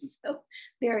 So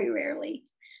very rarely.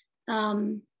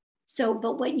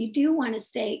 But what you do want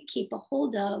to keep a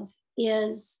hold of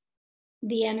is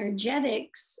the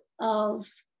energetics of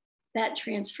that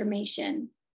transformation.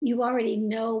 You already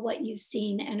know what you've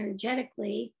seen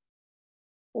energetically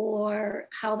or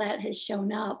how that has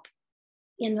shown up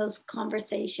in those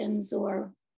conversations,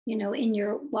 or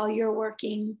while you're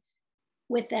working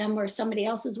with them or somebody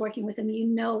else is working with them, you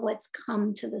know what's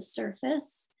come to the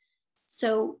surface.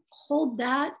 So hold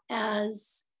that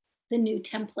as the new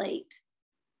template.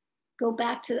 Go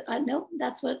back to nope,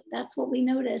 that's what we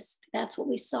noticed, that's what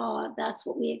we saw, that's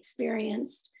what we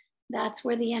experienced, that's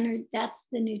where that's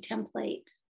the new template.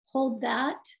 Hold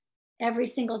that every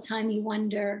single time you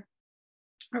wonder,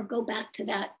 or go back to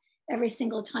that every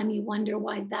single time you wonder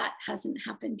why that hasn't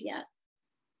happened yet.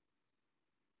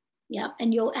 Yeah,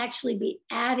 and you'll actually be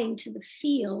adding to the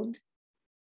field.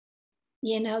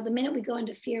 The minute we go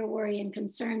into fear, worry, and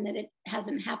concern that it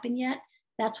hasn't happened yet,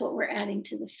 that's what we're adding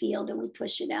to the field, and we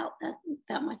push it out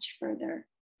that much further.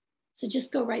 So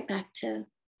just go right back to,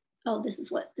 oh, this is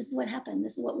what happened.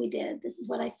 This is what we did. This is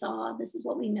what I saw. This is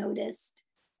what we noticed.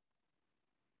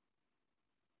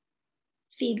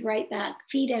 Feed right back,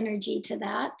 feed energy to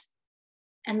that,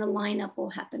 and the lineup will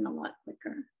happen a lot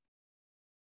quicker.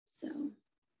 So,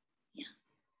 yeah.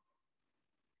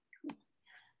 Cool.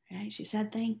 All right, she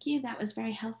said, thank you. That was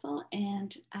very helpful.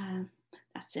 And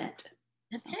that's it.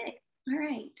 Okay. All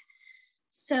right.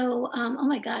 So, oh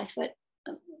my gosh, what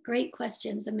great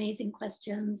questions, amazing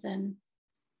questions. And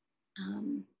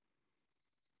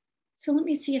so let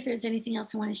me see if there's anything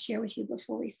else I want to share with you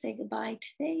before we say goodbye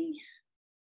today.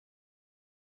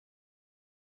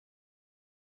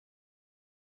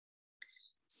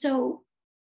 So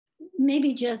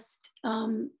maybe just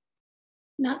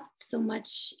not so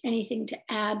much anything to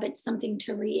add, but something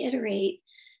to reiterate,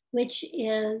 which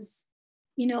is,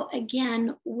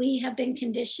 again, we have been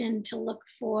conditioned to look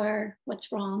for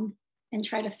what's wrong and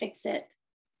try to fix it.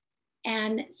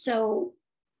 And so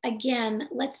again,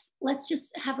 let's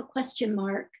just have a question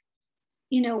mark.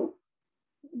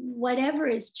 Whatever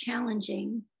is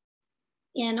challenging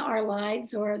in our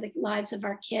lives or the lives of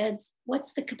our kids,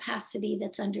 what's the capacity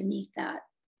that's underneath that?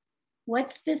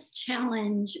 What's this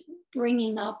challenge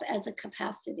bringing up as a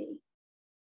capacity,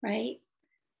 right?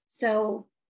 So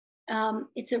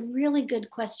it's a really good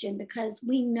question, because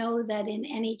we know that in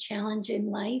any challenge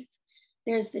in life,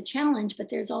 there's the challenge, but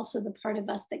there's also the part of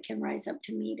us that can rise up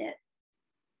to meet it.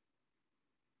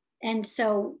 And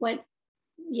so let's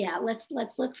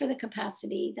look for the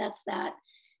capacity. That's that.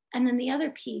 And then the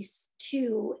other piece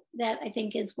too, that I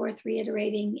think is worth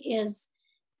reiterating, is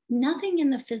nothing in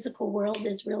the physical world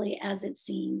is really as it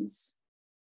seems.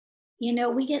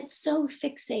 We get so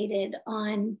fixated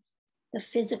on the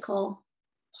physical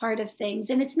part of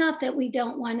things. And it's not that we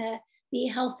don't want to be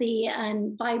healthy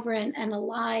and vibrant and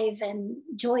alive and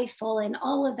joyful and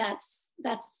all of that's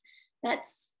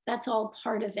all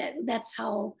part of it. That's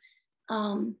how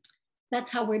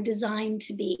we're designed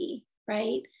to be,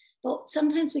 right? But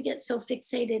sometimes we get so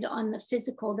fixated on the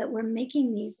physical that we're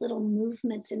making these little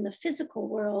movements in the physical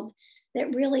world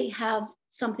that really have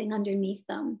something underneath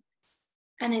them.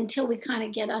 And until we kind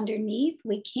of get underneath,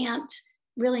 we can't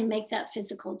really make that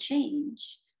physical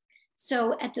change.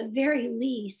 So at the very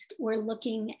least, we're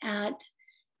looking at,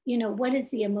 what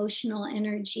is the emotional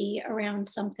energy around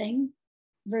something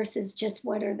versus just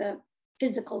what are the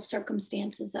physical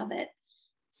circumstances of it.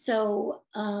 So,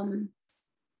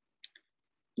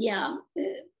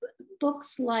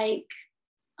 books like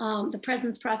The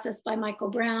Presence Process by Michael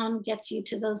Brown gets you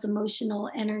to those emotional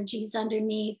energies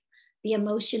underneath. The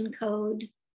Emotion Code,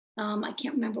 I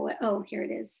can't remember here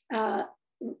it is.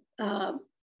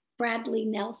 Bradley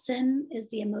Nelson is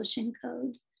the emotion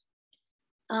code.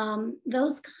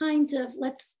 Those kinds of,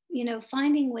 let's,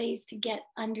 finding ways to get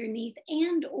underneath,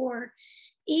 and or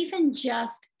even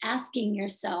just asking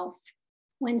yourself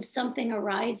when something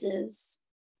arises,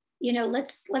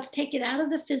 let's take it out of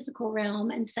the physical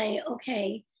realm and say,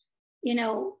 okay,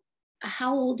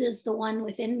 how old is the one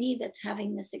within me that's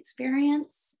having this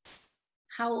experience?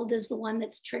 How old is the one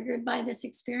that's triggered by this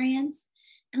experience?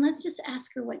 And let's just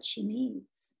ask her what she needs.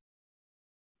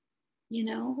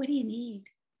 What do you need?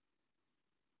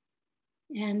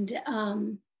 And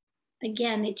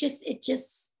again, it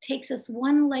just takes us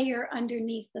one layer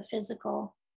underneath the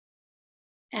physical,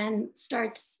 and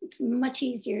it's much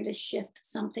easier to shift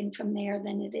something from there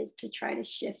than it is to try to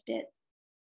shift it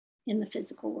in the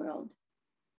physical world.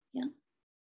 Yeah.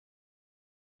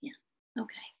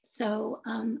 Okay. So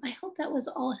I hope that was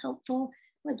all helpful.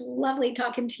 It was lovely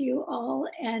talking to you all,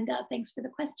 and thanks for the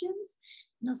questions.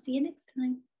 And I'll see you next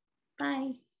time.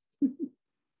 Bye.